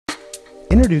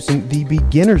Introducing the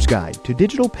Beginner's Guide to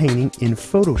Digital Painting in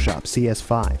Photoshop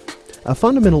CS5, a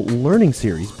fundamental learning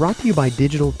series brought to you by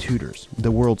Digital-Tutors,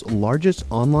 the world's largest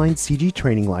online CG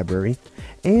training library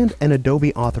and an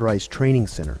Adobe authorized training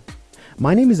center.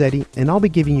 My name is Eddie, and I'll be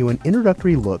giving you an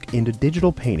introductory look into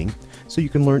digital painting so you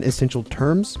can learn essential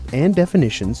terms and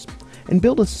definitions and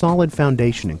build a solid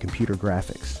foundation in computer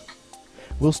graphics.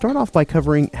 We'll start off by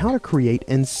covering how to create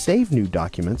and save new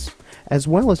documents, as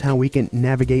well as how we can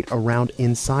navigate around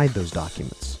inside those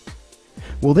documents.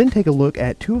 We'll then take a look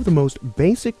at two of the most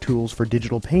basic tools for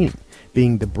digital painting,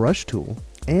 being the brush tool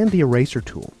and the eraser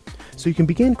tool, so you can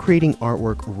begin creating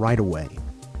artwork right away.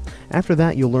 After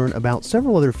that, you'll learn about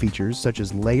several other features such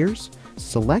as layers,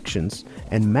 selections,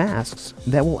 and masks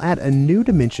that will add a new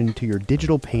dimension to your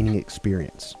digital painting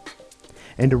experience.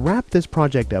 And to wrap this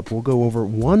project up, we'll go over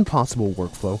one possible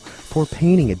workflow for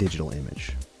painting a digital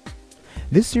image.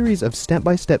 This series of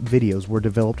step-by-step videos were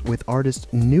developed with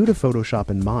artists new to Photoshop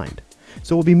in mind,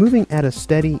 so we'll be moving at a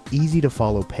steady,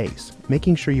 easy-to-follow pace,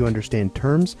 making sure you understand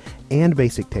terms and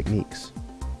basic techniques.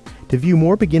 To view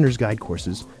more Beginner's Guide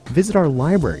courses, visit our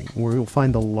library where you'll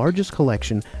find the largest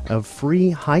collection of free,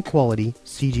 high-quality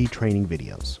CG training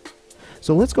videos.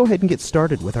 So let's go ahead and get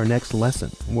started with our next lesson,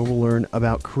 where we'll learn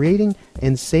about creating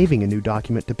and saving a new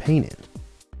document to paint in.